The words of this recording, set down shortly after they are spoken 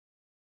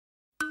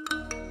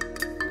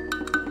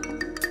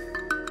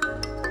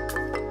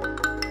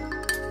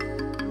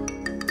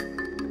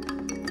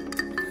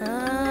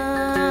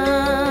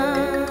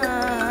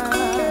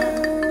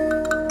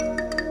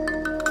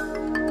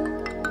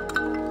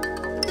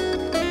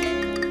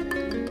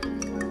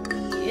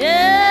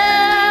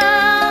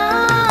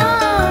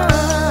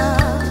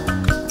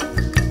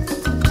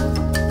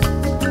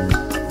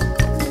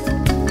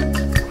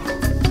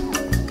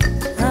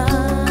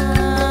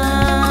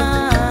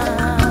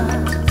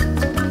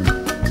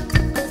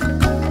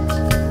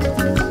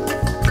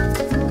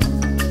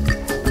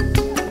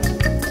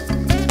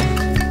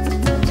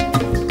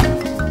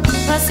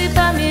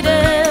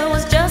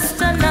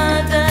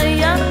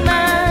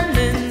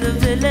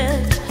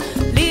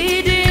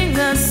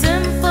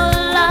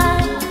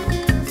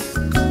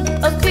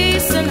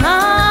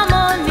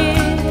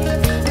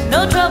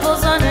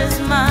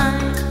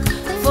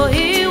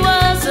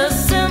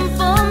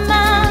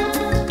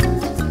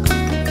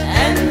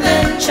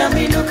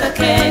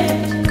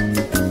came,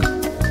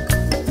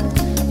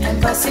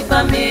 and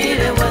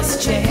Pasipamile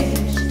was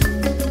changed.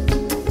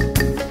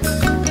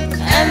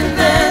 And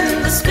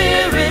then the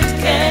Spirit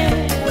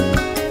came,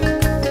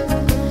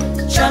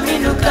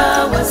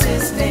 Chaminuka was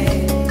his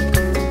name.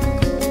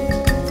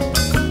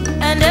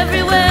 And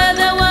everywhere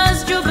there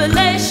was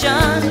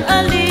jubilation,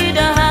 a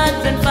leader had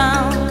been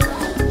found,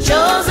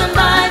 chosen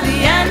by the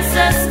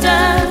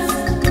ancestors.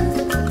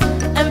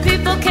 And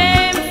people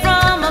came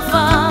from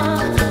afar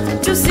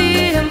to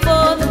see him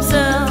for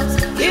themselves.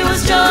 He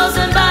was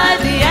chosen by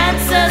the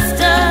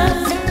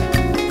ancestors.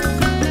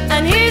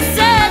 And he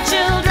said,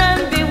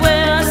 children,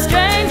 beware,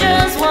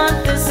 strangers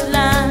want this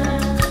land.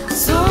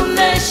 Soon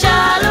they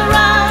shall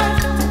arrive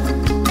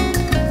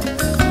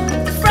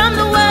from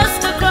the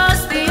west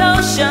across the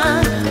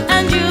ocean,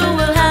 and you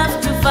will have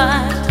to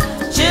fight,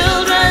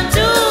 children,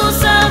 to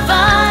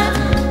survive.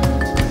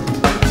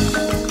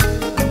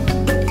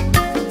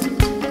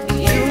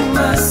 You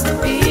must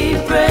be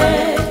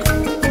brave.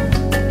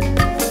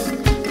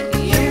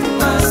 You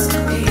must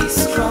be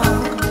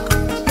strong.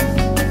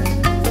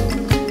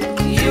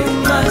 You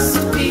must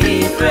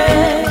be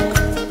brave.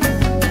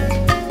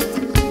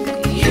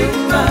 You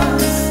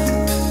must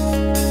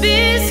be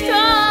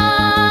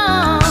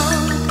strong.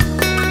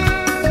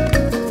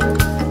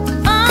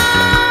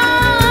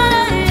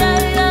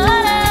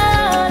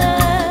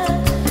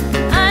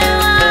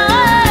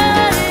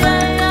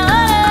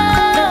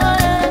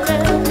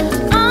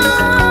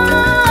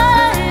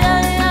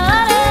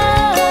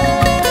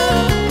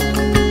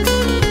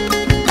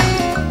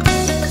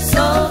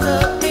 So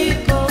the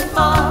people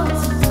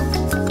fought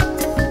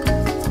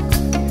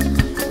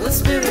with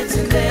spirits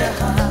in their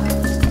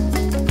hearts.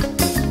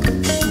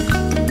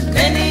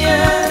 Many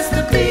years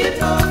the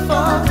people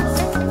fought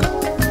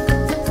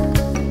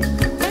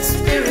with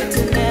spirits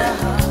in their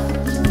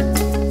hearts.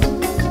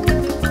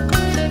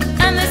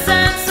 And they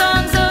sang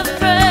songs of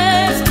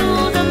praise to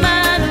the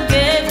man who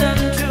gave them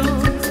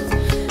truth.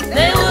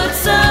 They would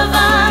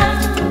survive.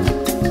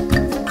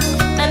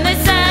 And they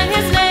sang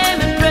his name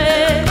in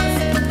praise,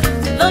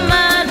 the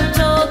man who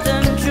told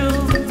them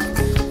truth.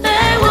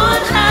 They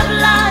would have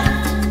life.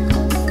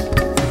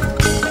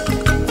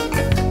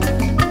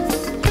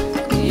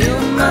 You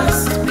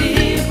must be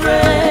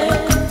brave.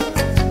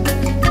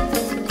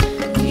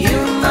 You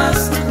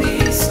must be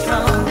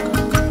strong.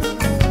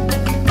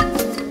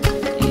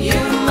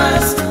 You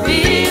must be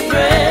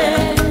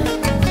brave.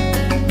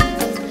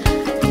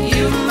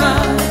 You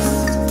must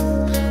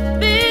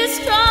be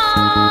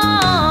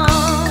strong.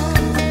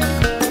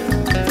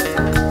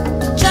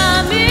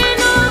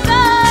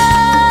 Chaminuka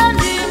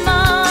ndi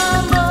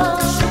mambo,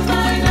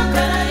 Shumaina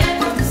karaye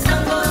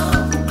kumsango.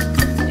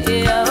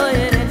 Yeah, oh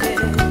yeah,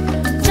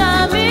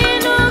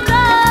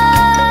 Chaminuka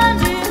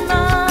ndi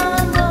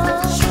mambo,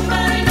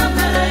 Shumaina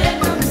karaye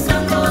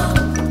kumsango.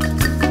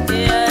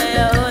 Yeah,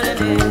 yeah, oh yeah,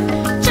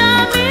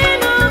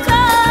 Chaminuka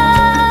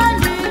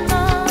ndi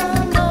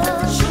mambo,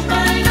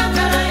 Shumaina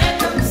karaye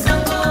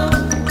kumsango.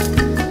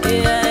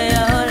 Yeah,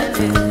 yeah, oh yeah,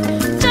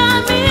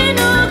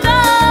 Chaminuka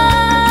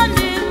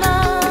ndi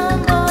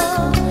mambo.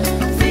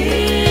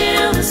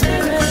 Feel the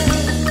Spirit.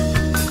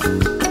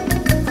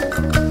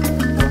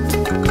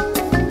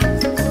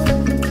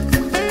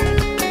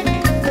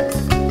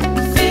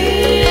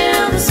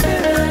 Feel the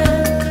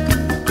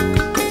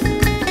Spirit.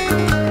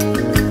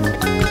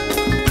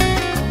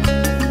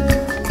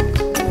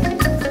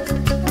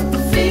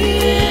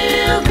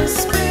 Feel the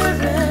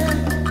Spirit.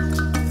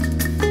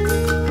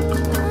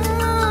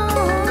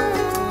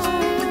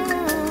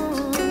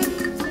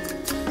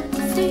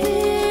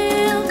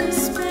 Feel the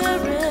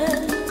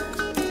Spirit.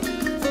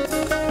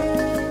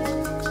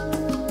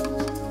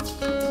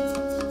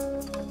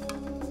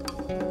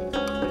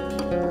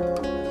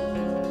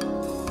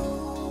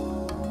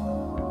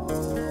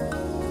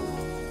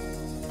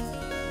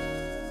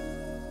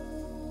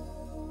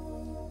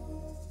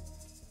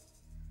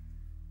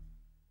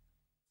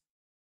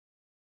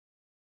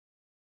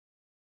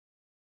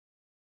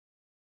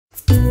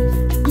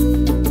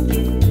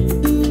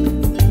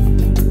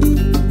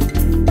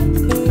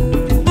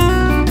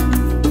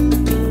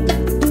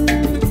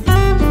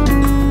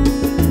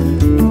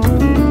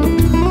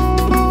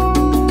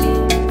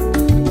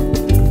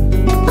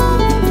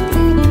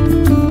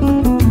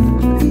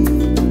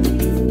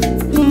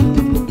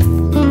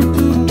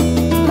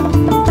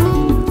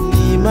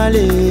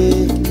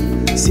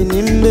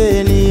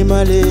 Sinimbe ni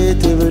male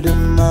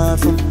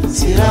tebedumafum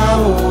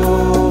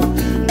sirao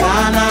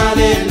kana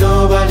le no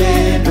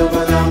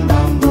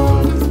balambambo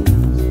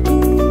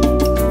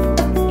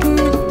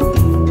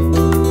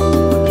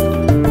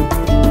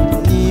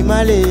ni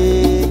male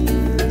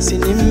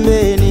sinimbe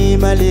ni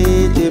male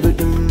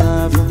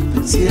tebedumafum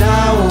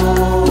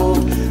sirao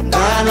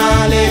kana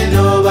le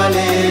no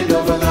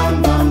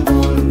balambambo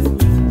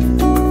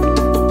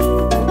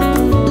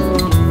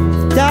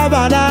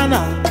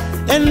Jabadana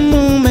en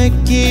mu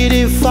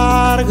mekiri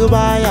farg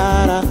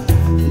bayara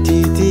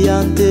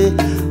titiante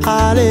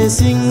ale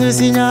sing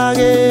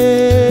sinyage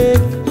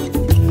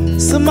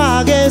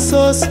smage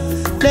sos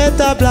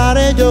leta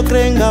blare jo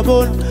krenga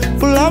bon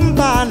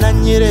Blampa na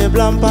nyire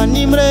blampa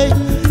nimre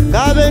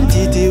gaben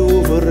titi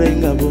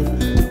uverenga bon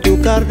tu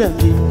kardam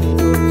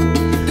dingo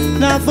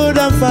na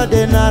fodam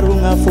fade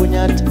narunga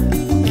fonyat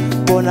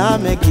bona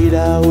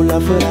mekida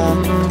ulafera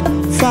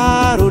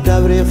faru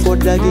dabre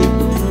fodagi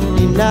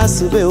inda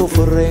sube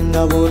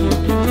uverenga bon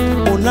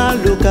una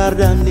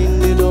lukardam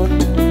dingo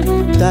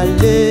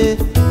tale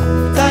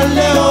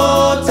tale o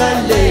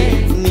tale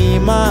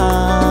nima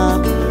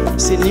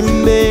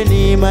sinimbe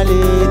ni male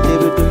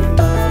tebedu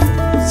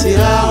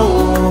sirao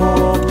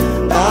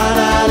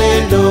kanale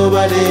do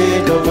bale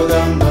do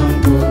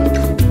bagambango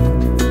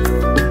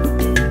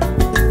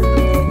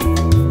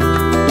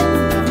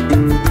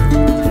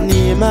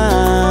nima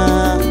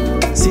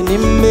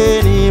sinimbe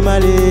ni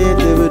male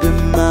tebedu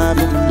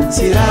mabu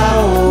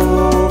sirao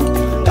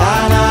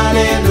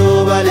kanale do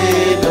bale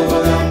do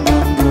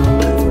bagambango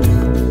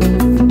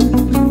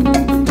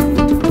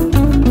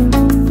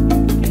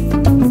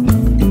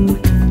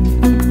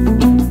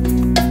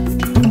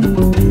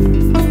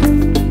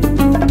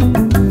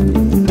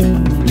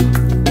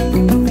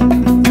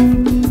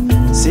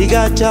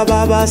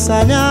Chababa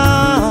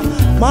sanya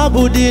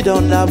mabudi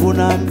donda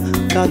bunam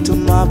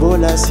katuma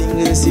bola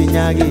singri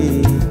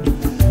sinyagi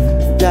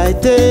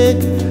jaite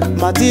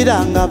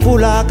matiranga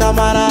pula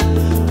kamara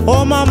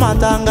o mama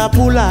tanga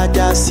pula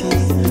jasi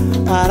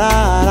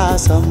ara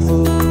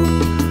sambo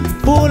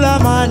pula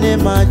mane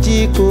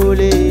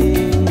majikole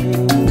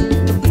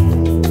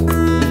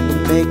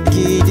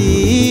mekidi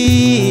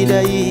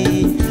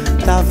dai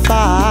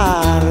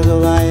tafar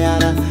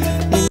gayara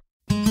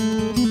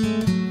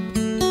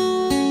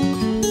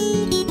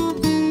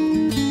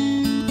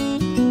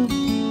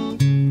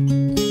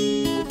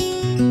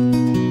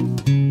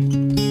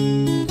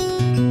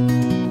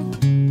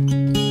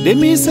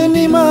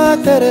Demiseni ma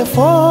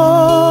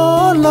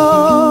telefono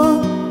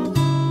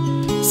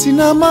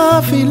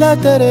sinama fila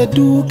tere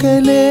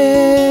dukele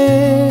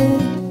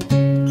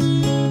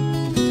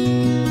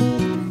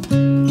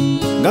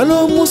Galo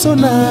muso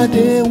na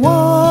de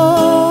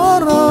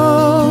woro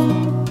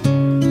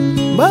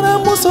bara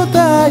muso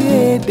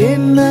taye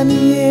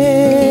denanie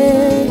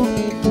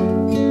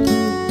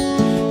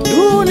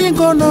Duni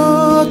kono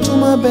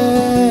tumabe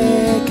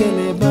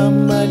kele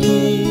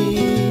bambali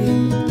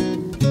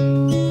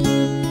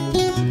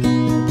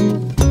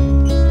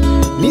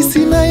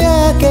Nisina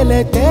ya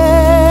kelete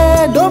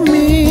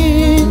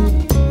domi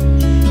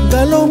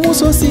Galo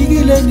muso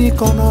sigile ni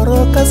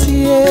konoro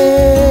kasie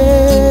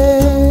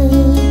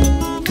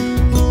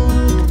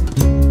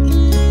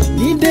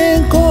Ni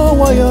denko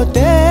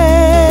wayote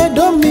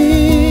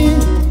domi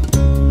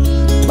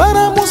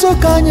Bara muso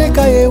kanye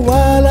kaye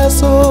wala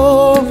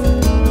so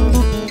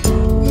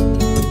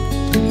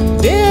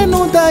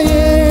Denu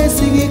daye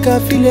sigi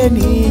kafile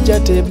ni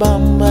jate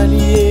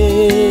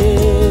bambalie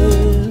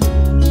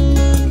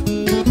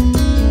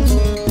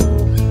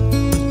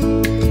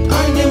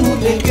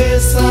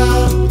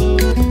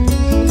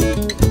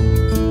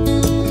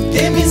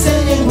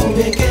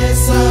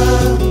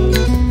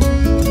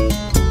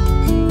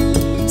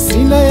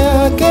Sina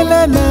ya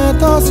kele na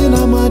to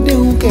sina made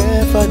unke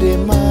fade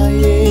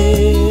maye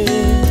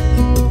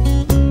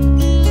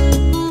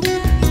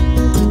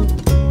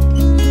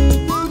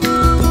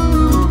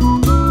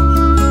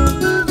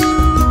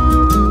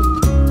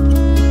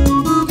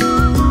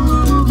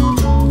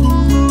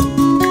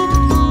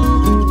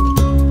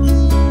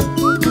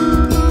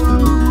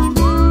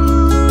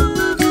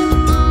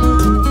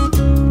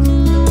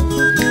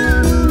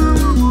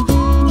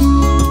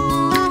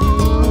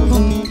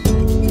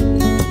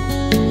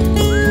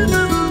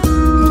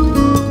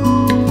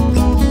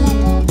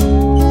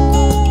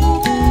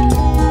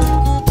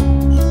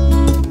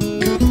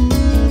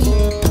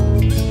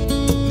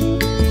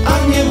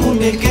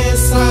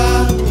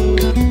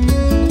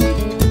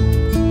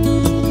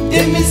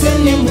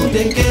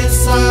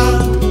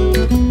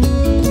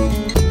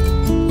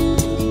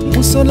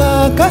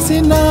Musola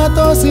kasina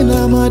to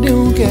sina made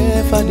unke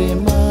fade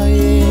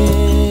maye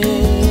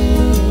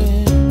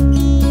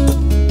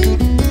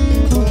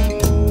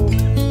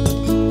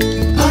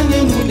Ane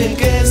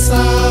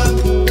mudekesa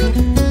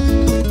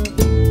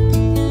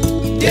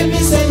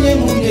Demisenye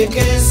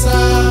mudekesa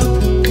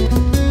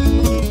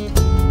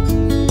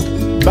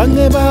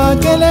Bange ba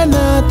kele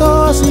na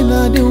to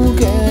sina de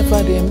unke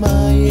fade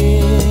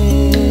maye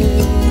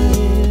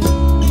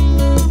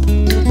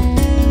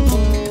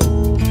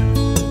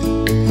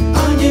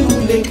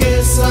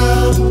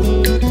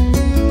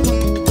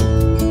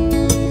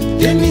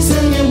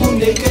Demisenye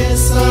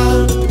mundekesa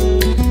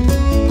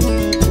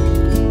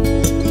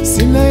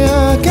Sina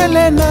ya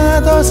kele na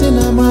do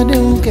sina made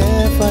unke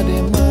fade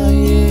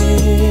maye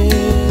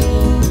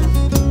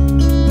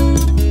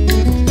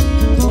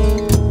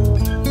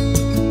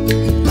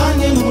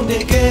Ane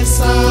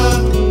mundekesa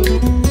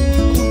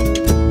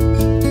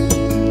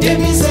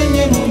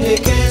Demisenye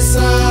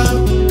mundekesa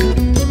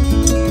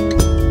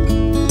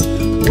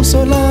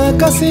Musola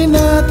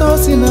kasina to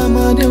sina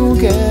made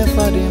unke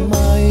fade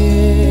maye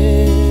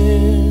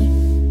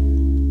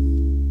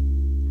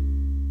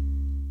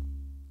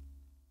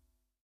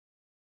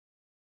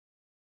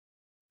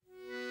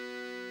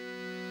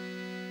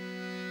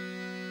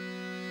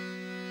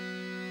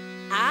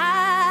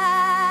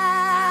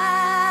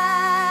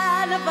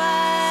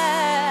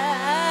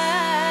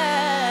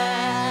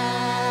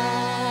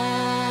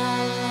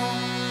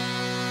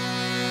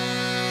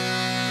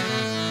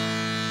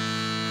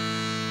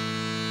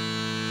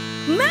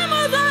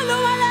Memozalo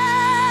wala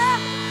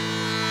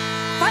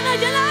Pana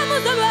jala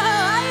muzaba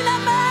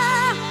ailamba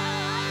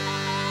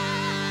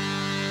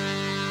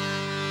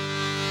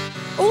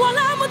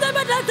Wala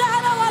muzaba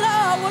tara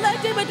wala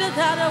tibata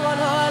tara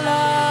wala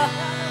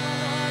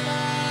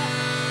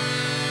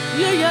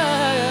Ya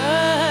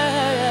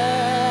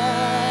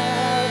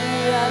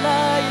la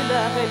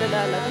ilaha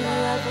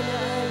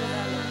illallah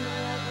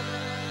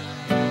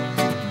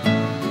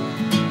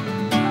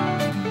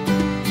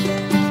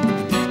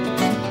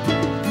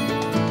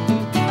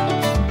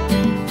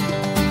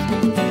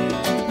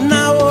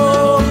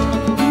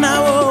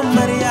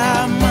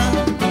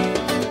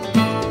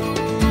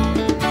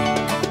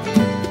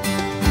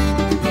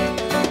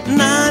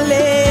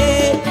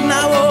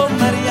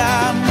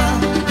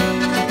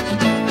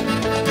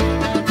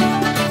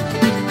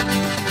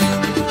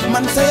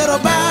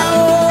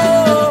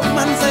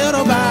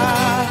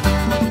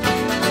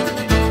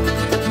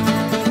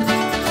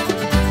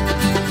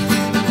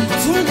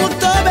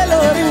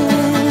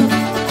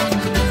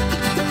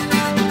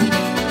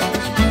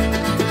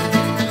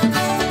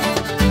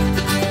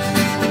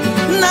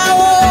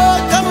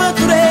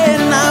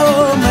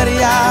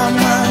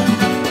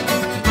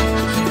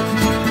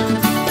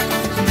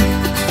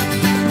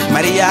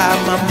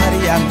Mariama,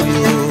 Mariama,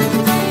 yo.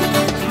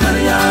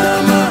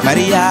 Mariama,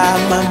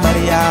 Mariama,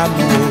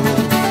 Mariama,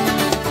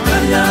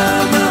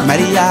 Mariama,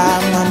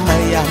 Mariama,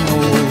 Mariama,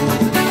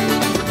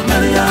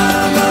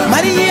 Mariama,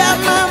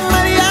 Mariama,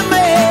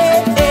 Mariama,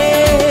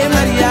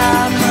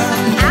 Mariama.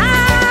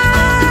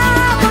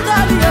 Ah,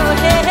 Mugalio,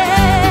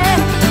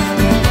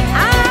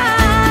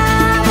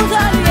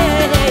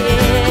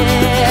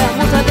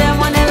 Musabe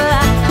monella,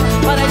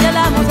 para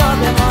jala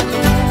musabe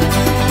monella.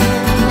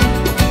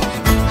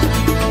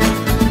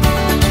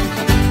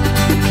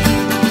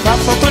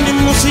 Fokoni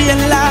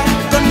musiela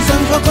kon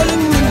san fokoli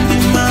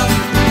ndima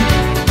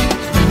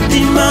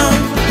ndima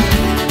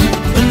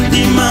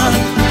ndima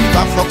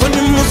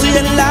fokoni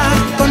musiela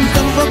kon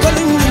san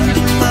fokoli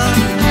ndima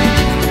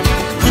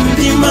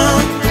ndima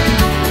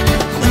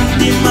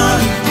ndima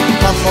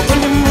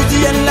fokoni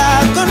musiela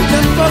kon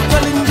san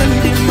fokoli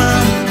ndima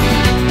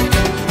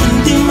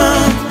ndima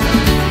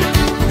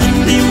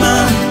ndima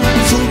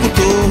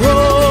sunkuto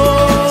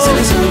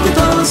sele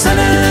sunkuto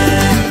sele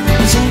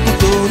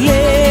sunkuto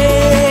le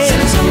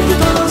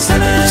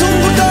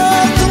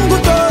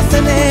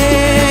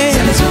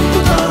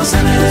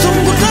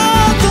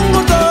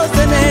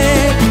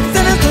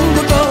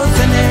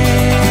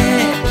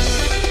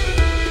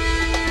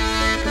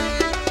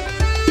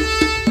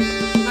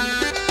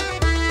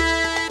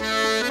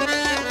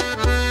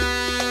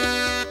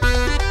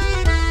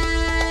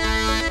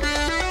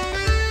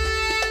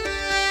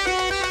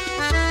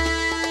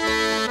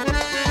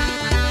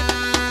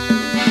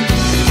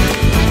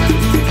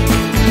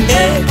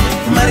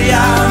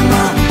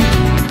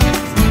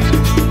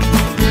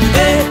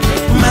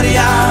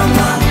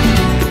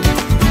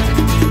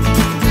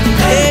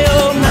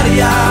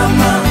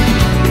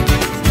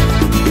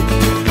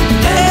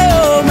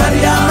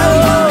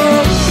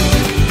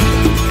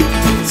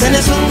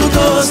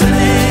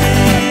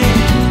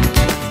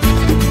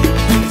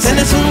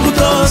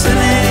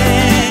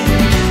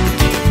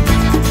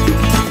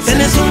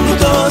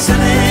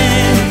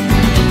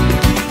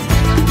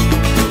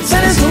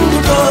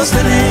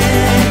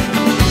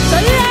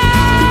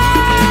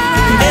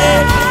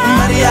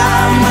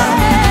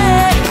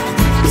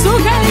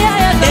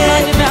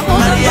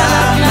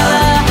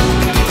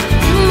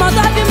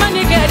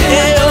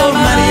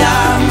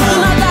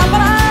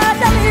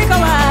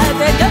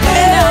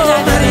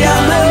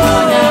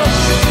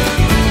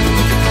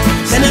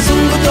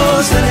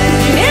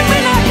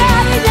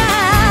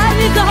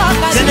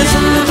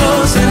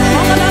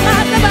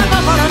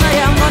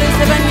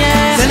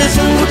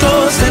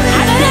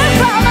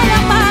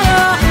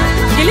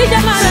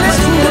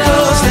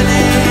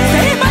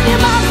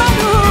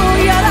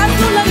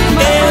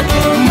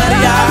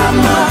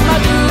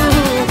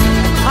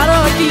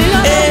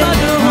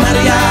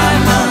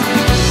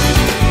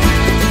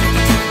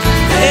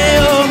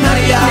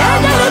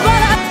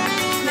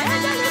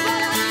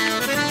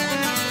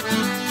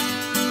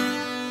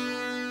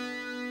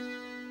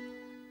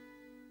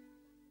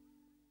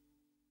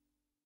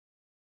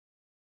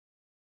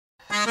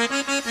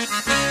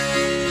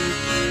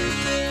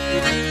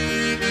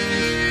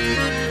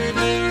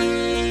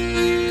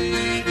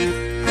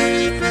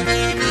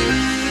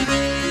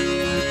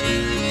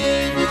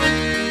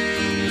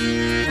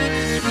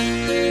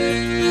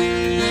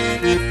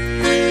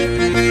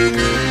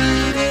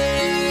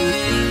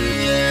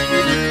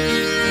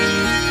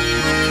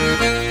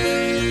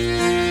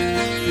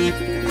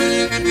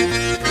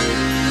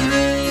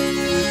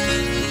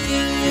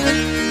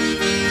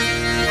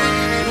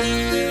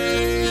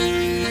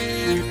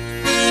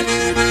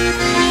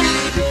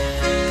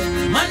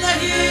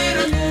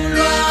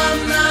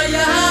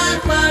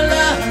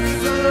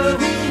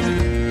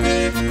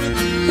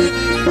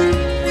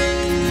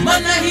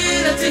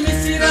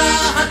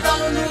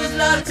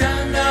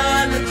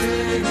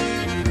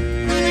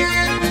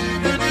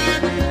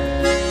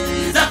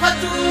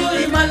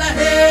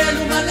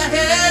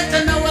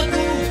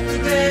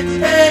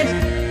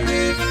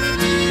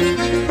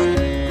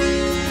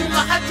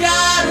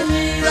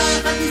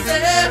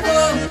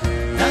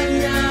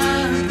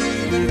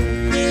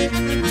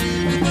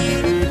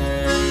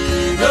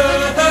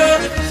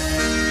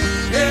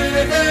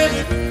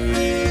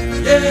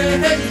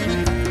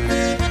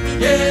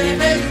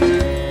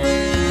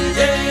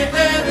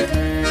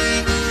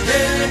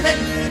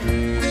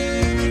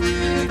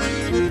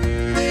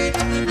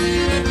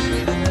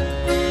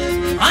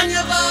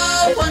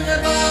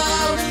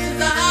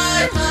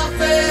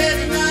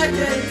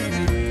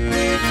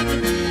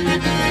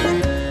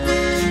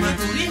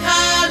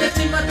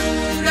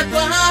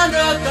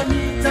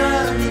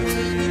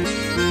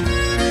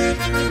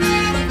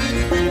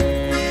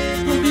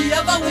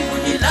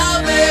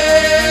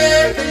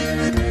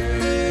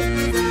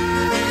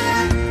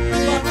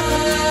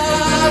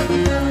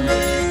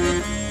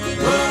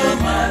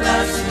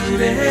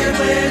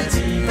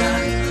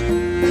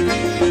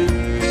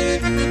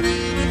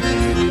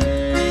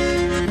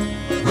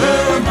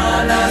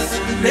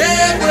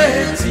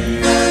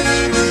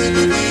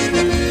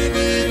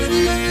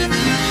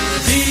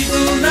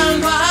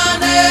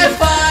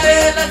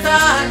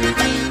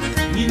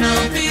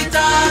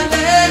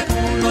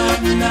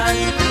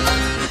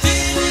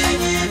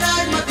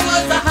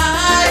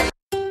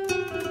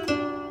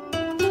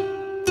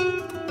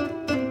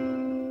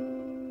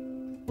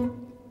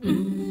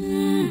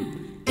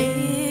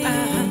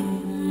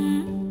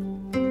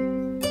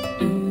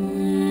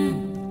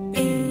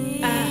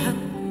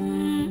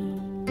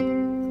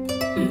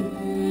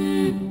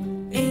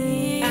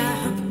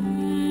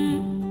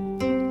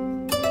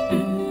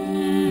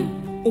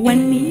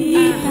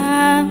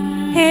Juanita,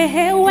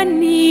 hey,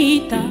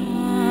 Juanita.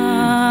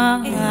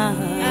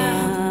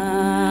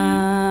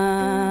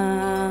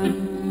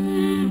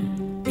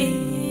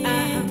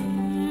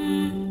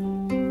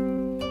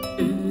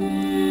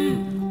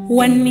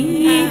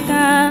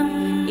 Juanita,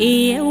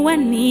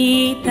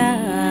 Juanita.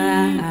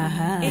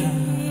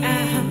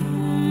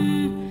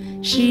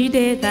 She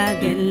de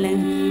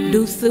gagelen,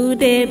 du su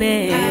de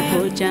be,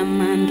 ko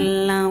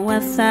jamandla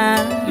wasa.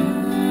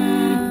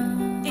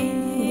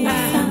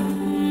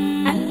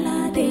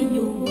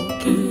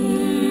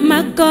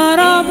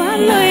 Makoro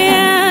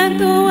baloya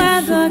tu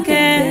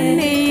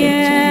azokenya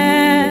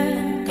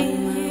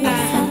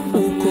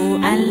uko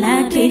ala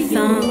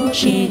kisan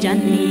shi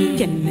jani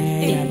kenne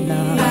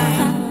yalla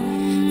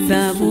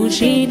sabu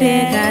shi de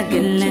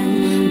gagelen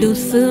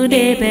dusu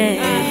de be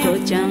ko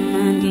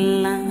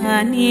jamandla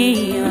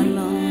ni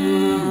yalla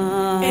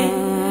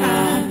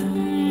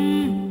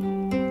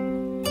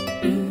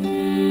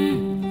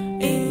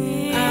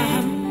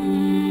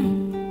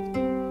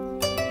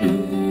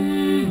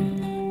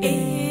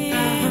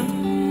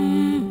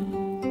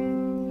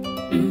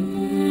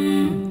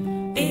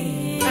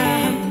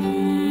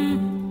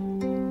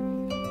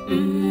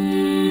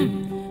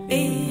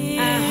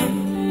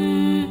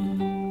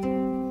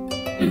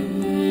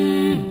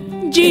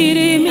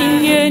Jiri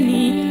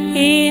minyeni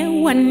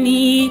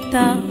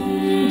Juanita,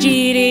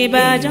 jiri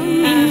bajam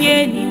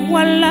minyeni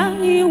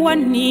wallahi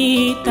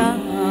Juanita.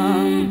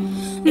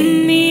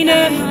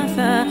 Nine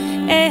masa,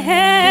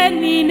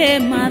 nine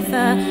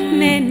masa,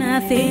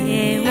 nena se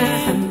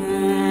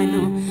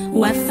wasano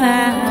wasa.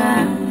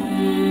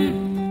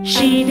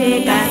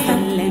 Shide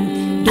gasalen,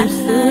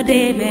 dusu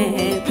debe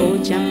ko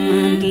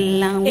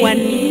jamandla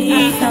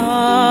Juanita.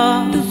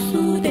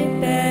 Dusu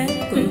debe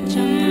ko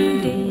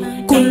jamandla.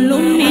 Kullu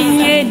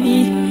minyeni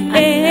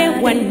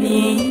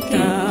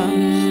Juanita,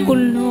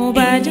 kullu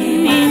bajam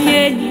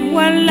minyeni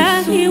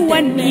wallahi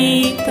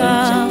Juanita.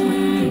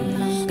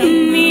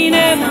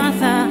 Nine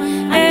masa,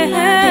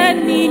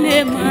 nine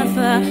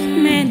masa,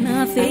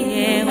 nena se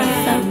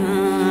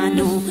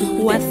wasano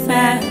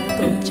wasa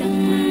ko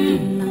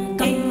jamandla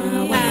kama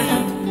wasa.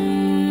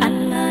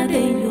 Allah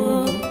de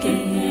yoke,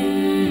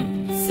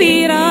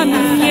 sira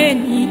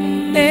minyeni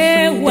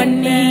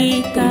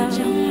Juanita.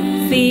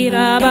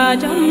 Sira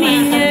bajam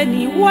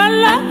minyeni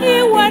wallahi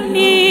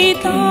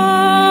Juanita.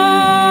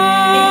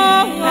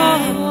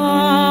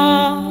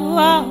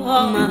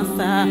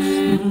 Masa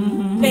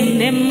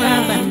ne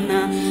mabana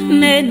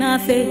nena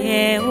se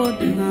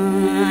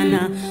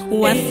odnana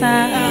wasa.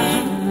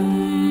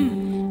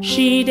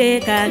 She de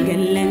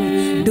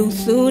gagelen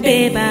dusu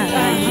de ba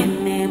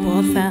yene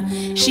bosa.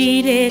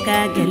 She de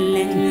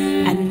gagelen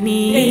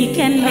ani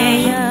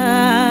keneya.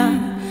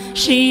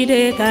 She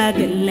de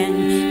gagelen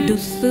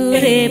dusu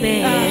de be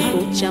ko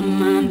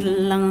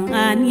jamandla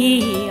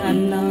ani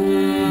Allah.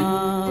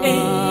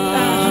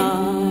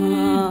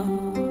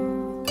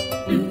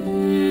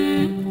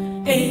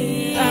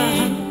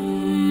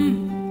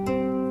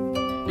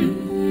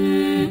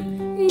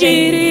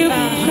 Jiri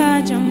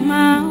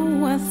kajama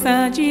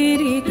wasa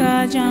jiri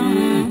kajam,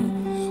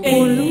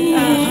 kulu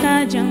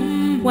kajam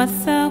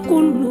wasa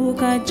kulu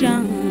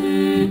kajam.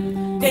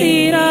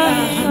 Sira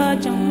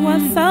kajam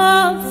wasa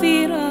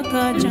sira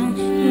kajam,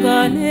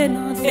 gane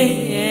na se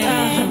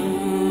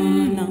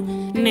no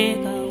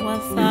nega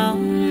wasa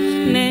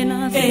nena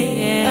se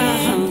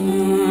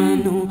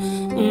no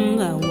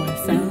unga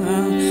wasa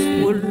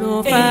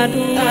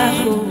fadu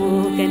wako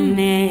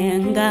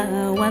kenenga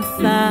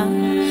wasa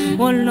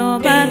Molo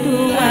badu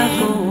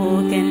wako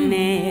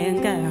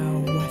kenenga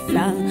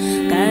wasa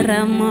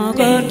Karamo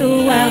kodu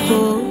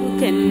wako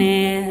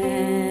kenenga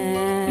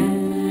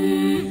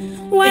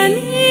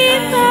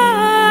Wanita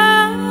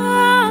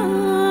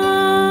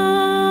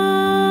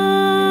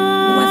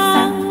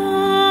wasa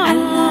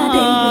Allah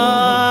de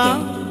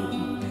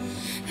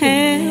he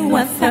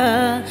wasa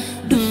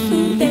dusu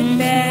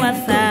bebe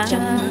wasa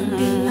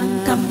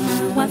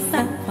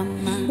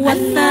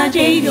wasa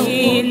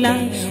jayila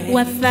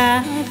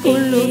wasa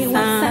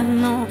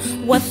kulusano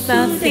wasa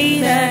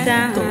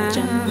siradan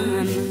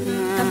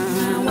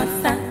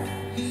wasa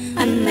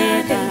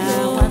aneda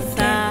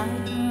wasa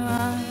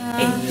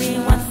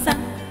wasa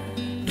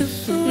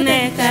dusu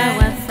neka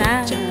wasa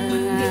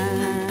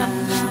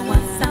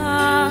wasa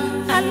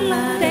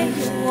Allah de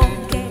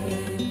oke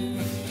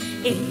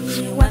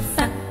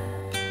wasa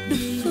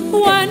dusu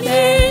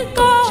wani